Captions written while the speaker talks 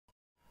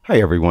Hi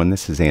everyone,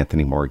 this is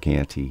Anthony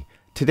Morganti.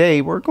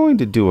 Today we're going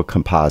to do a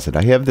composite.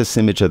 I have this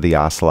image of the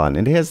Ocelot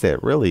and it has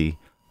that really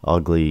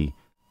ugly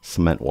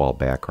cement wall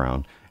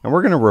background. And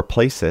we're going to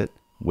replace it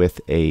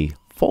with a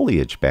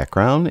foliage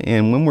background,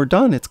 and when we're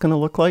done it's going to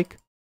look like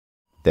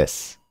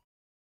this.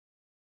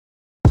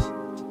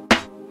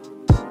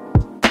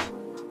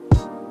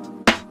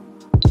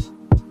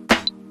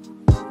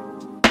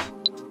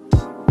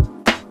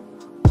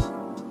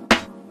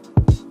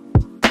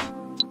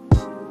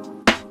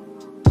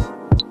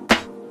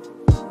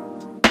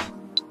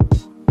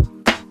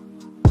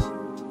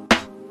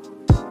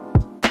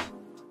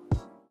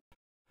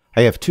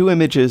 I have two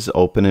images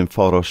open in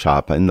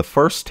Photoshop. In the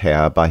first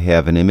tab, I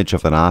have an image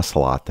of an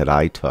ocelot that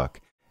I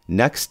took.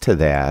 Next to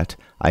that,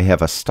 I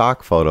have a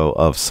stock photo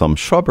of some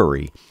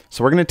shrubbery.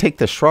 So we're going to take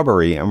the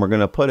shrubbery and we're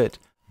going to put it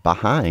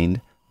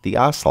behind the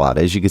ocelot.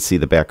 As you can see,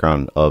 the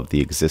background of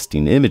the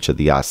existing image of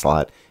the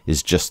ocelot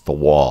is just the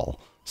wall.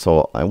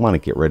 So I want to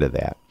get rid of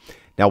that.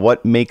 Now,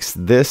 what makes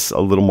this a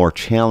little more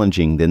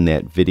challenging than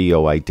that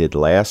video I did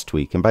last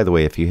week, and by the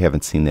way, if you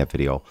haven't seen that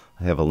video,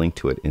 I have a link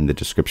to it in the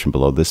description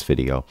below this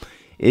video,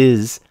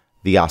 is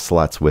the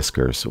ocelot's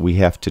whiskers. We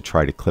have to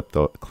try to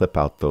clip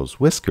out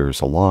those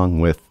whiskers along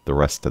with the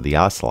rest of the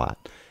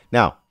ocelot.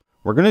 Now,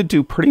 we're going to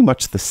do pretty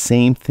much the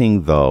same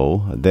thing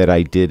though that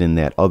I did in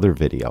that other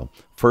video.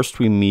 First,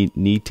 we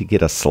need to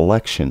get a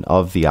selection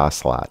of the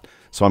ocelot.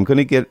 So I'm going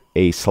to get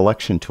a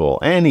selection tool,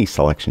 any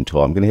selection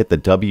tool. I'm going to hit the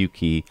W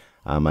key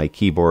on my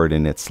keyboard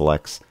and it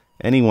selects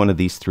any one of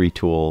these three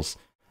tools.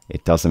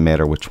 It doesn't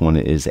matter which one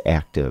is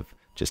active.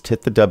 Just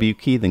hit the W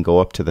key, then go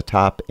up to the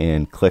top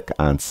and click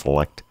on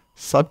Select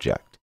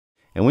Subject.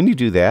 And when you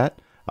do that,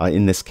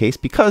 in this case,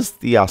 because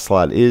the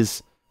ocelot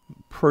is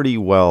pretty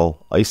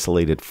well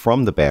isolated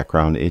from the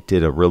background, it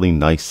did a really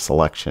nice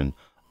selection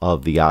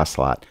of the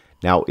ocelot.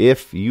 Now,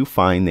 if you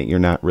find that you're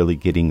not really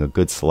getting a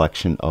good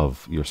selection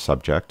of your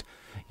subject,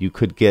 you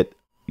could get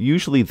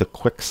usually the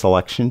quick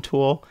selection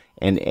tool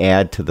and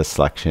add to the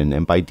selection.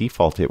 And by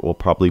default, it will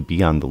probably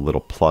be on the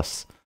little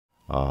plus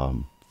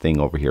thing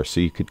over here.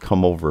 So you could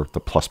come over the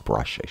plus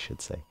brush, I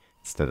should say,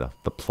 instead of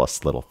the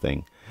plus little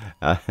thing.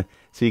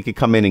 So you could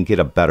come in and get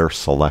a better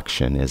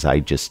selection, as I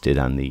just did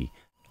on the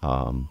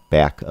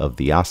back of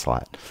the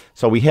ocelot.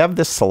 So we have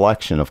this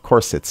selection. Of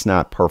course, it's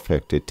not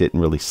perfect. It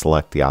didn't really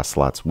select the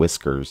ocelot's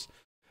whiskers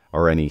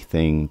or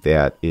anything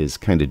that is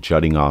kind of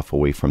jutting off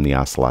away from the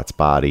ocelot's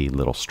body,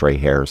 little stray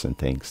hairs and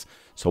things.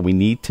 So we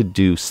need to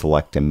do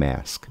select and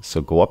mask.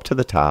 So go up to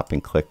the top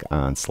and click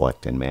on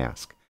select and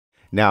mask.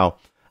 Now,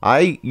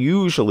 I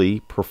usually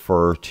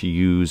prefer to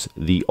use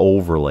the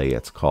overlay,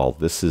 it's called.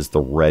 This is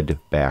the red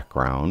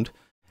background.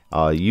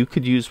 You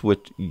could use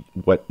what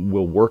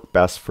will work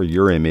best for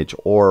your image,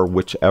 or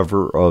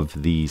whichever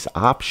of these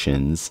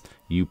options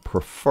you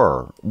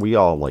prefer. We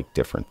all like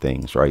different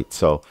things, right?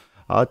 So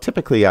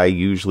typically I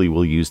usually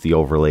will use the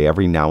overlay.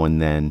 Every now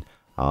and then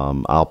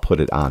I'll put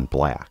it on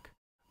black.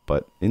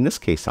 But in this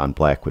case, on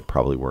black would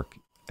probably work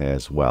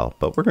as well.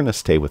 But we're going to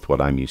stay with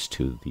what I'm used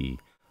to,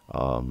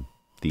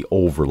 the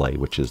overlay,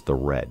 which is the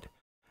red.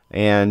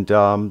 And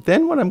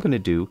then what I'm going to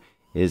do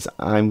is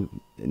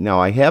now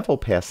I have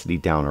opacity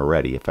down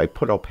already. If I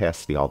put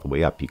opacity all the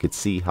way up, you could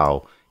see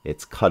how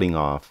it's cutting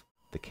off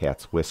the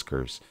cat's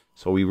whiskers.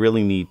 So we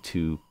really need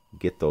to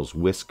get those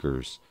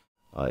whiskers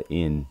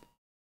in,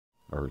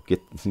 or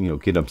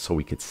get them so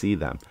we could see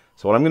them.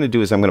 So what I'm going to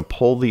do is I'm going to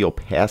pull the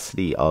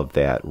opacity of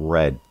that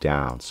red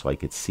down so I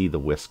could see the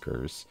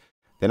whiskers.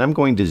 Then I'm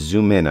going to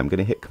zoom in. I'm going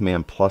to hit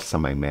Command plus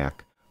on my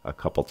Mac a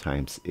couple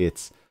times.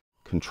 It's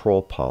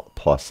Control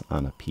plus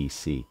on a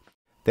PC.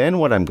 Then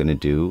what I'm going to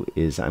do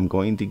is I'm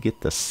going to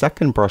get the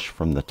second brush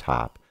from the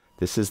top.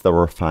 This is the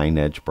Refine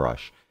Edge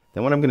brush.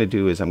 Then what I'm going to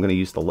do is I'm going to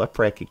use the left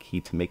bracket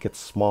key to make it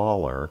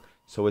smaller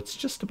so it's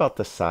just about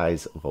the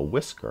size of a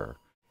whisker.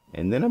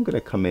 And then I'm going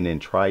to come in and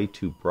try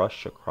to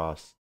brush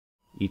across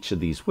each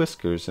of these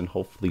whiskers and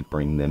hopefully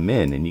bring them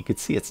in. And you can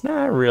see it's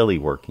not really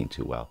working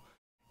too well.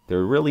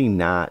 They're really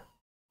not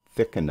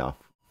thick enough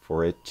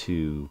for it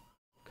to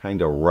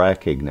kind of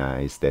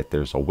recognize that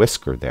there's a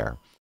whisker there.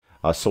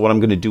 So what I'm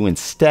going to do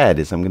instead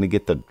is I'm going to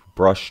get the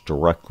brush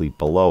directly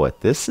below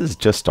it. This is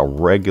just a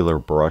regular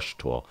brush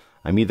tool.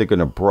 I'm either going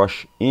to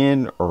brush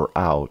in or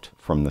out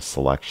from the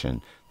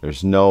selection.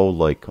 There's no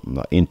like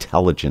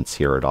intelligence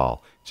here at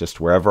all.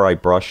 Just wherever I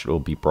brush, it will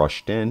be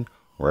brushed in.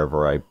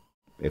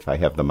 If I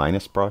have the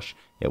minus brush,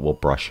 it will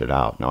brush it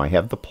out. Now I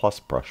have the plus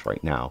brush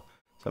right now.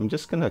 So I'm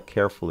just going to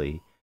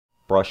carefully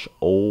brush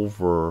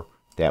over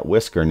that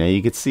whisker. Now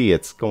you can see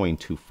it's going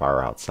too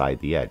far outside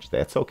the edge.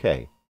 That's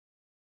okay.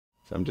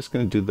 So I'm just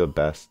going to do the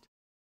best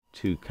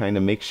to kind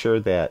of make sure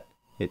that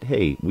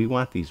hey, we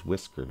want these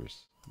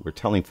whiskers. We're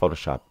telling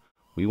Photoshop,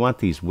 we want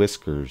these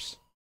whiskers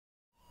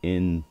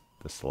in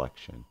the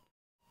selection.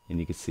 And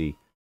you can see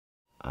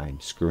I'm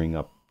screwing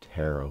up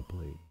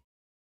terribly.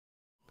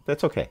 But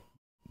that's okay.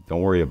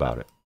 Don't worry about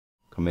it.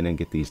 Come in and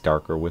get these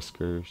darker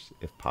whiskers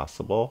if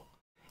possible.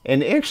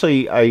 And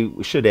actually, I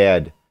should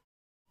add,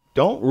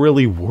 don't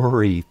really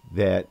worry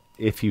that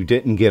if you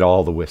didn't get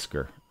all the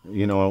whisker.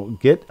 you know,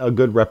 get a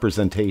good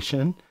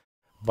representation,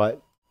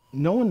 but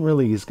no one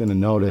really is going to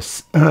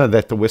notice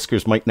that the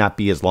whiskers might not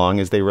be as long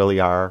as they really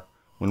are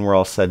when we're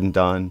all said and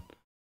done,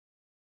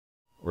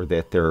 or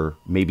that they're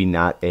maybe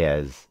not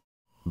as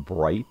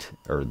bright,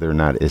 or they're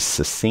not as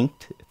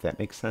succinct, if that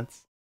makes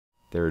sense.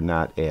 They're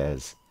not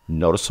as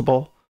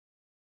noticeable.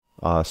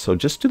 So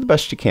just do the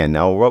best you can.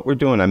 Now what we're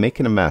doing, I'm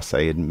making a mess,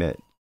 I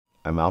admit.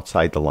 I'm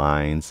outside the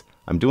lines.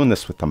 I'm doing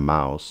this with the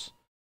mouse.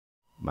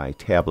 My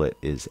tablet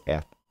is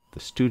at the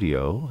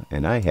studio,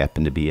 and I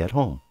happen to be at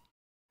home.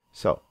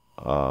 So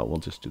we'll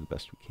just do the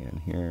best we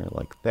can here,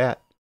 like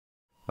that.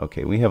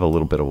 Okay, we have a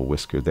little bit of a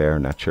whisker there.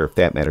 Not sure if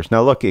that matters.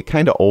 Now look, it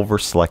kind of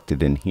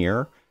over-selected in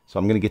here. So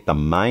I'm going to get the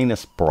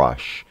minus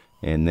brush,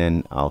 and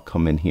then I'll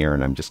come in here,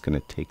 and I'm just going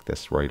to take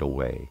this right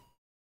away.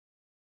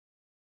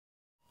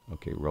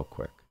 Okay, real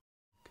quick,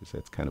 because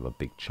that's kind of a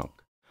big chunk.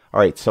 All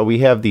right, so we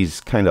have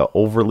these kind of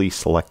overly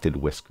selected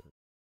whiskers.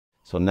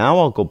 So now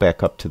I'll go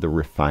back up to the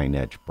refine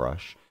edge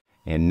brush.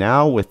 And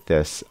now with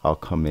this, I'll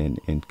come in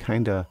and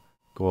kind of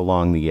go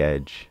along the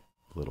edge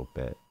a little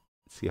bit.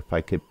 See if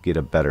I could get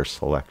a better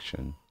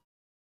selection.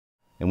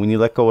 And when you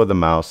let go of the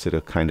mouse,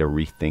 it'll kind of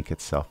rethink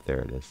itself. There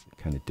it is. It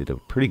kind of did a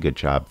pretty good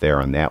job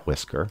there on that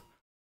whisker.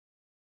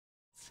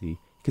 See, you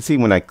can see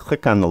when I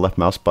click on the left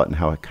mouse button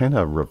how it kind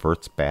of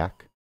reverts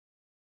back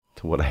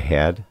to what I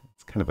had.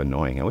 It's kind of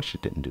annoying. I wish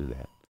it didn't do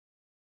that.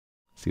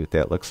 See what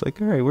that looks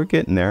like. All right, we're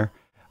getting there.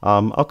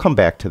 I'll come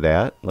back to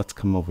that. Let's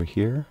come over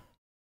here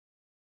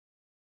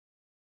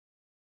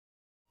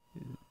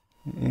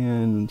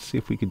and see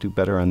if we could do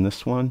better on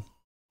this one.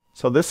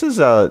 So this is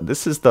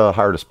the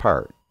hardest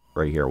part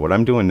right here. What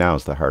I'm doing now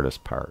is the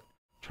hardest part.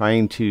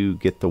 Trying to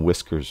get the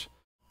whiskers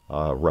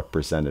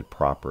represented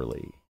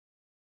properly.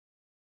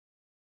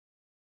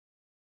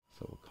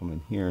 So we'll come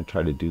in here and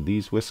try to do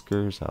these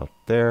whiskers out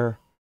there.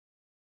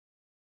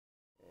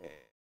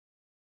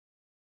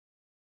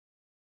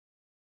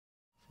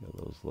 See how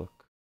those look.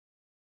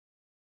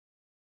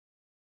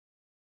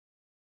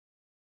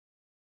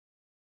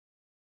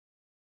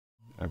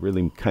 I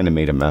really kind of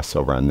made a mess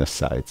over on this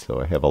side,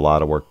 so I have a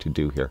lot of work to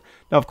do here.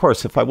 Now, of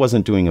course, if I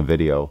wasn't doing a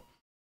video,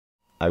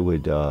 I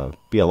would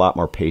be a lot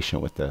more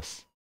patient with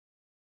this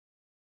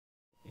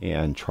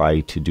and try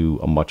to do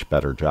a much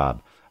better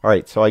job. All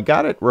right, so I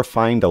got it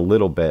refined a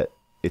little bit.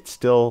 It's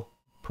still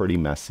pretty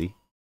messy.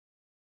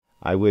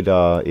 I would,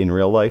 in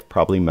real life,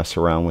 probably mess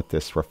around with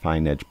this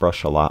refine edge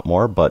brush a lot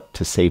more, but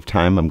to save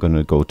time, I'm going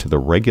to go to the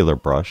regular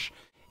brush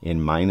in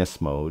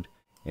minus mode,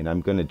 and I'm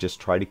going to just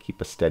try to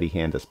keep a steady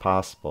hand as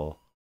possible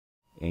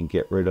and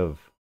get rid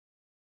of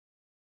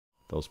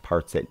those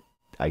parts that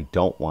I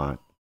don't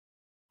want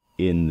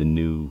in the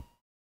new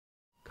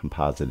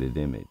composited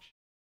image.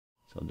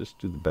 So I'll just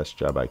do the best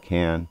job I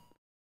can.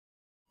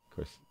 Of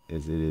course,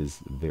 as it is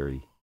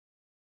very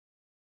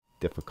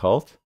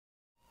difficult.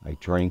 I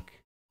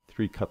drank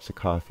 3 cups of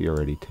coffee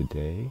already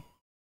today.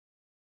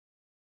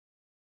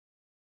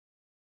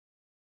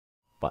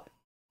 But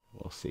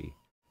we'll see.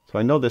 So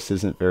I know this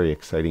isn't very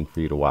exciting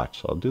for you to watch,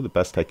 so I'll do the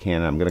best I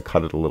can. I'm going to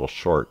cut it a little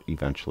short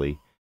eventually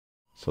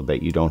so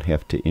that you don't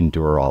have to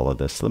endure all of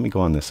this. Let me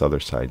go on this other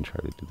side and try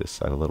to do this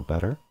side a little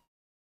better.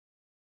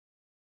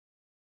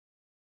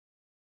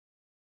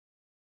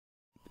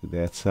 Do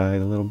that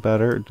side a little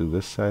better. Do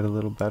this side a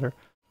little better.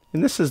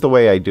 And this is the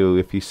way I do.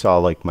 If you saw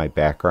like my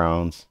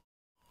backgrounds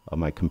of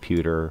my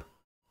computer,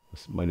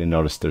 you might have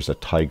noticed there's a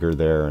tiger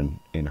there,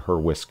 and her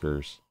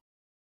whiskers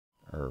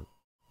are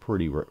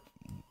pretty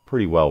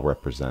well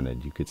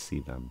represented. You could see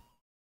them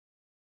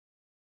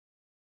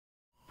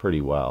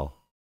pretty well.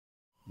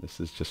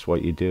 This is just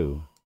what you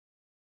do.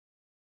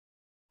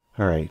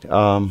 All right.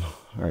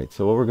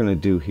 So what we're going to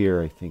do here,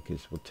 I think,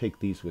 is we'll take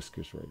these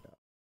whiskers right out.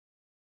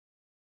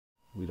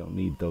 We don't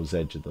need those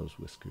edge of those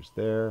whiskers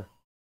there.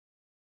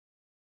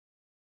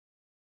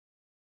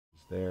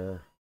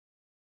 There.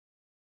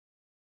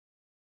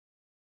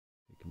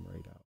 Take them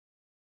right out.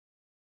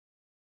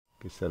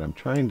 Like I said, I'm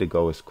trying to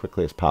go as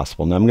quickly as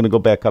possible. Now I'm going to go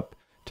back up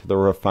to the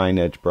refine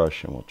edge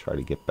brush, and we'll try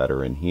to get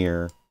better in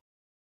here.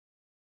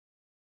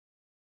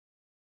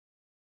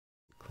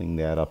 Clean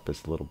that up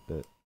a little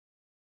bit.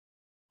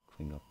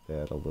 Clean up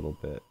that a little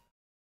bit.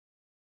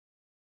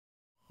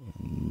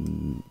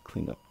 And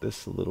clean up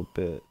this a little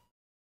bit.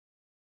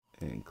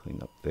 And clean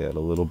up that a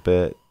little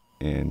bit.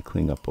 And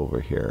clean up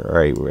over here. All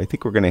right, I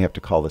think we're going to have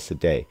to call this a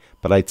day.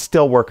 But I'd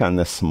still work on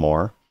this some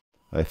more.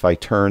 If I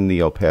turn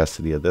the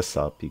opacity of this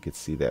up, you could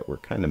see that we're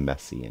kind of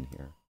messy in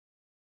here.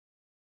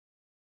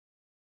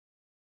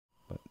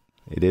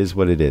 It is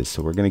what it is.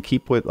 So we're going to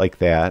keep it like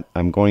that.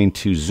 I'm going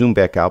to zoom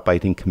back out by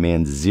hitting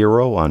Command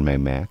 0 on my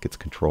Mac. It's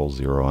Control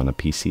 0 on a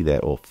PC.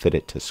 That will fit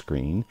it to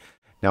screen.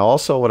 Now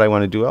also what I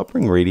want to do, I'll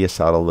bring radius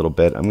out a little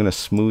bit. I'm going to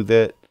smooth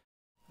it.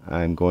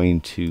 I'm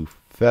going to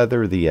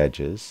feather the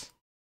edges.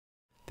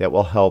 That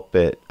will help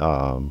it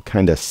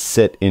kind of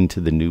sit into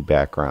the new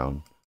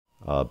background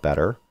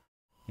better.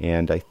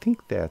 And I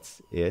think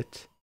that's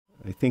it.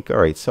 I think, all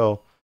right,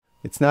 so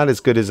it's not as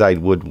good as I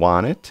would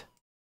want it,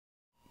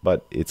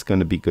 but it's going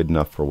to be good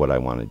enough for what I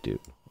want to do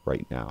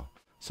right now.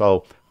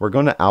 So we're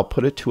going to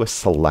output it to a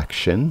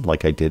selection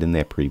like I did in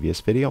that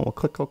previous video, and we'll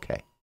click OK.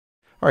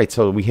 All right,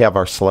 so we have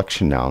our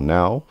selection now.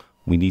 Now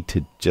we need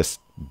to just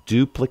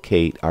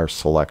duplicate our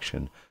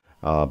selection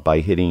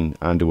by hitting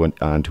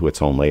onto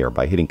its own layer,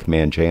 by hitting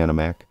Command J on a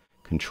Mac,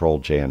 Control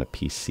J on a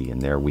PC,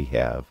 and there we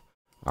have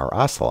our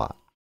Ocelot.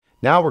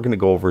 Now we're going to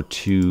go over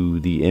to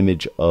the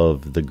image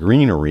of the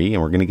greenery,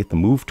 and we're going to get the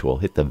Move tool.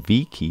 Hit the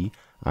V key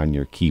on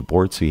your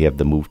keyboard so you have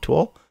the Move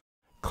tool.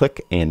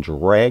 Click and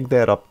drag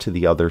that up to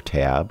the other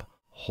tab.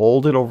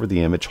 Hold it over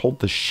the image. Hold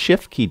the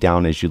Shift key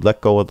down as you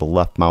let go of the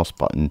left mouse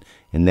button,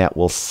 and that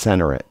will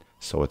center it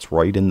so it's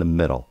right in the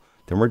middle.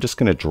 Then we're just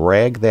going to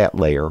drag that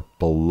layer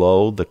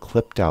below the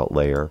clipped out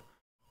layer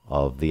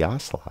of the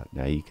Ocelot.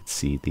 Now you can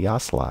see the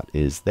Ocelot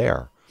is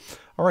there.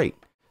 All right,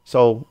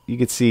 so you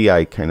can see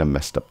I kind of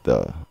messed up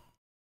the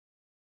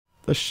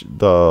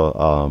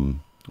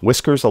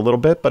whiskers a little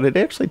bit, but it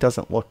actually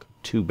doesn't look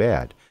too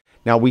bad.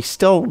 Now we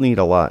still need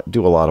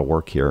do a lot of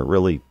work here.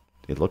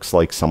 It looks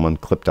like someone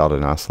clipped out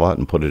an Ocelot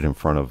and put it in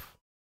front of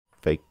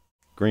fake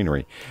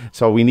greenery.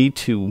 So we need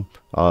to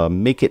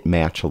make it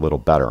match a little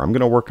better. I'm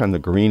going to work on the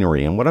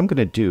greenery, and what I'm going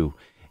to do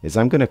is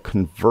I'm going to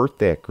convert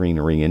that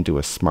greenery into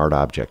a smart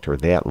object, or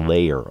that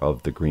layer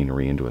of the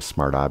greenery into a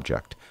smart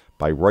object,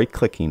 by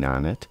right-clicking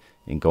on it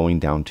and going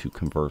down to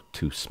Convert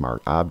to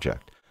Smart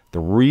Object. The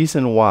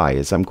reason why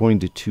is I'm going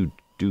to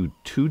do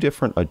two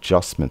different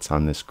adjustments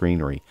on this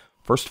greenery.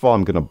 First of all,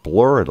 I'm going to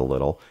blur it a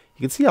little.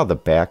 You can see how the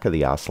back of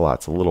the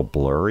Ocelot's a little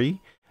blurry.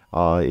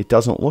 It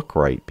doesn't look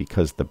right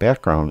because the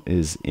background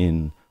is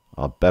in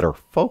a better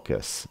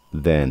focus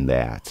than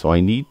that. So I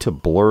need to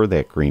blur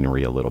that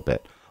greenery a little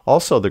bit.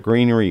 Also, the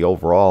greenery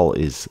overall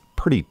is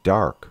pretty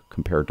dark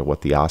compared to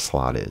what the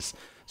Ocelot is.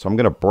 So I'm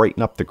going to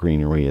brighten up the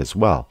greenery as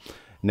well.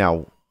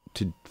 Now,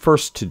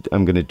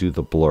 I'm going to do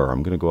the blur.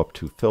 I'm going to go up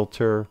to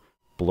Filter,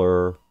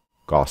 Blur,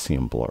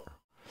 Gaussian Blur.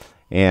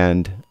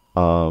 And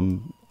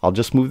I'll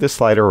just move the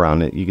slider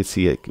around it. You can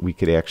see it. We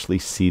could actually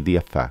see the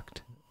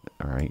effect.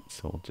 All right,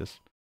 so we'll just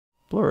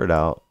blur it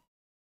out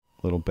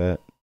a little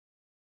bit.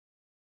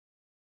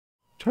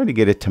 Try to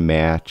get it to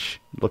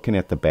match. Looking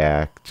at the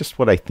back, just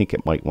what I think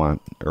it might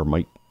want,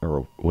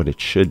 or what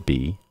it should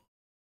be.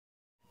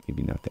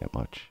 Maybe not that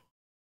much.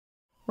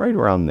 Right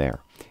around there.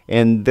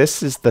 And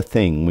this is the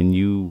thing, when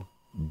you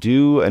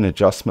do an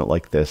adjustment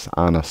like this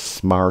on a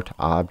smart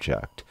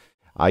object,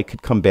 I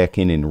could come back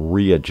in and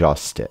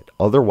readjust it.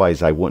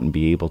 Otherwise, I wouldn't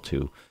be able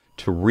to.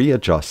 To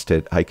readjust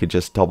it, I could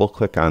just double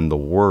click on the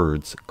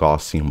words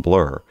Gaussian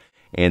Blur,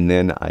 and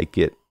then I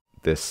get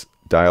this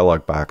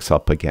dialog box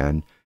up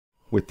again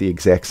with the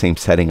exact same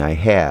setting I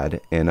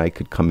had, and I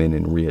could come in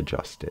and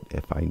readjust it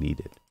if I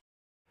needed.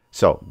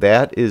 So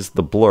that is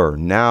the blur.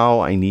 Now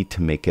I need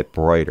to make it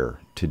brighter.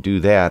 To do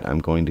that, I'm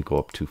going to go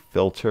up to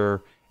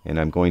Filter, and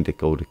I'm going to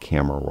go to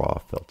Camera Raw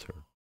Filter.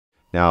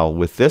 Now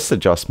with this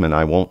adjustment,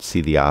 I won't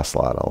see the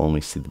Ocelot. I'll only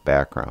see the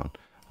background.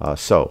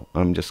 So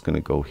I'm just going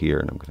to go here,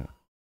 and I'm going to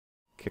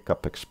kick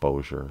up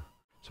exposure.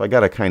 So I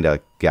got to kind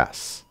of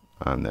guess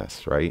on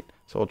this, right?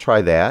 So we'll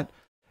try that.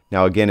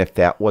 Now again, if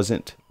that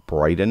wasn't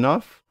bright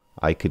enough,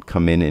 I could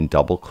come in and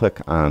double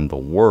click on the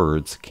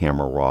words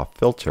Camera Raw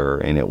Filter,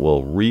 and it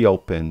will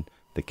reopen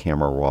the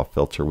Camera Raw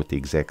Filter with the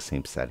exact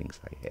same settings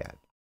I had.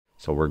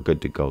 So we're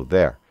good to go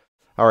there.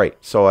 All right,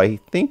 so I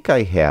think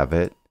I have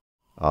it.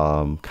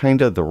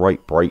 Kind of the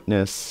right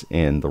brightness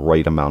and the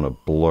right amount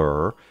of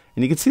blur.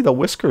 And you can see the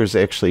whiskers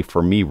actually,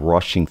 for me,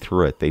 rushing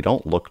through it, they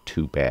don't look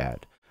too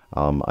bad.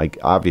 I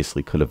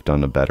obviously could have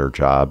done a better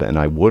job, and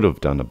I would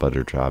have done a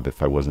better job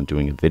if I wasn't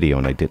doing a video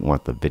and I didn't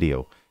want the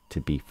video to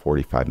be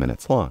 45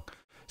 minutes long.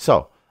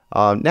 So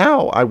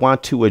now I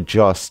want to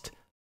adjust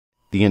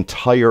the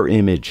entire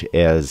image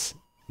as,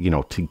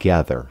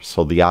 together.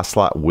 So the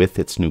Ocelot with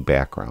its new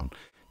background.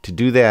 To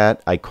do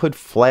that, I could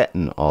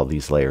flatten all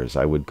these layers.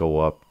 I would go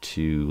up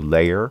to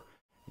Layer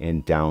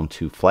and down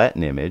to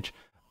Flatten Image.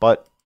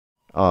 But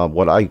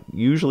what I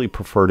usually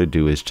prefer to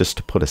do is just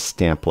to put a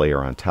stamp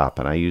layer on top.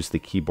 And I use the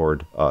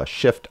keyboard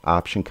Shift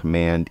Option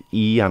Command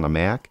E on a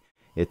Mac.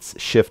 It's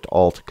Shift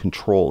Alt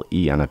Control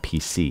E on a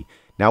PC.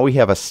 Now we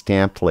have a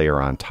stamped layer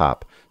on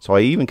top. So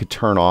I even could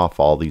turn off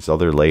all these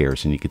other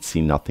layers and you could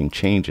see nothing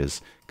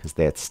changes because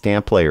that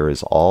stamp layer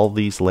is all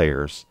these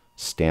layers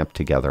stamped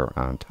together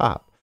on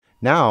top.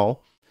 Now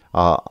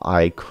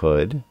I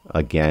could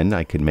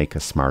make a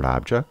smart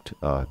object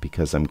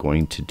because I'm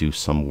going to do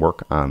some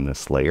work on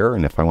this layer,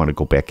 and if I want to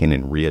go back in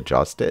and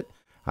readjust it,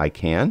 I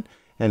can.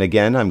 And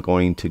again, I'm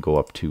going to go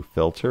up to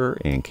Filter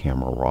and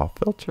Camera Raw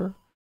Filter.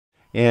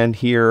 And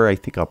here I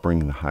think I'll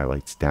bring the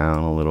highlights down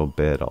a little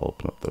bit. I'll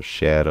open up those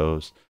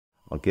shadows.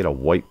 I'll get a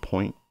white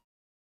point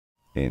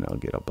and I'll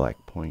get a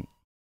black point.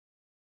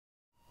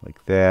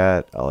 Like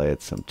that. I'll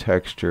add some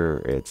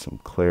texture, add some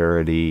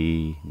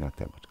clarity. Not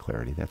that much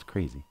clarity, that's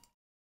crazy.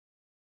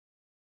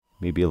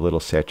 Maybe a little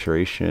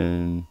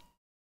saturation.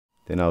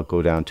 Then I'll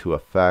go down to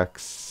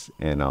Effects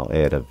and I'll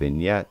add a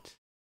vignette.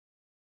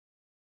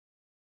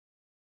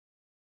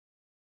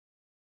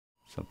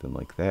 Something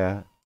like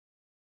that.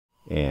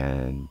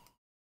 And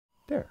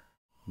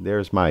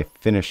there's my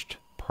finished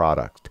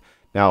product.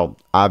 Now,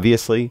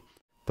 obviously,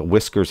 the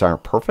whiskers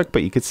aren't perfect,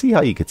 but you could see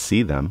how you could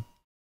see them.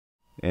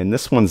 And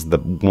this one's the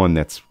one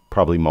that's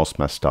probably most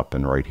messed up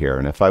in right here.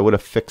 And if I would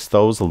have fixed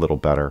those a little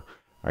better,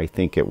 I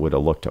think it would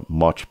have looked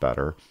much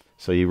better.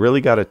 So you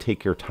really got to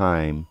take your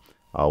time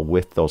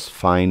with those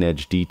fine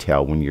edge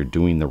detail when you're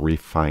doing the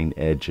refine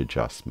edge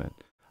adjustment.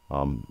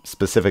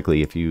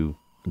 Specifically if you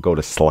go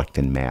to select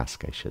and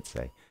mask, I should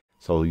say.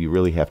 So you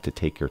really have to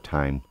take your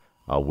time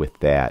with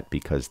that,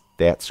 because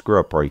that screw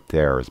up right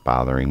there is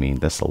bothering me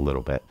this a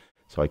little bit.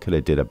 So I could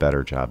have did a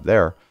better job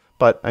there.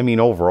 But I mean,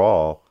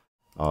 overall,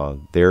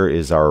 there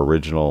is our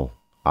original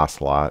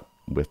Ocelot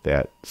with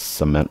that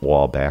cement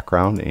wall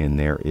background, and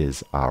there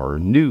is our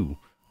new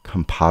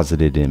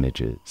composited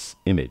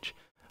image.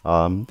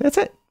 That's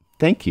it.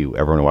 Thank you,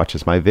 everyone who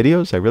watches my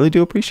videos. I really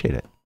do appreciate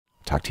it.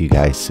 Talk to you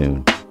guys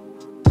soon.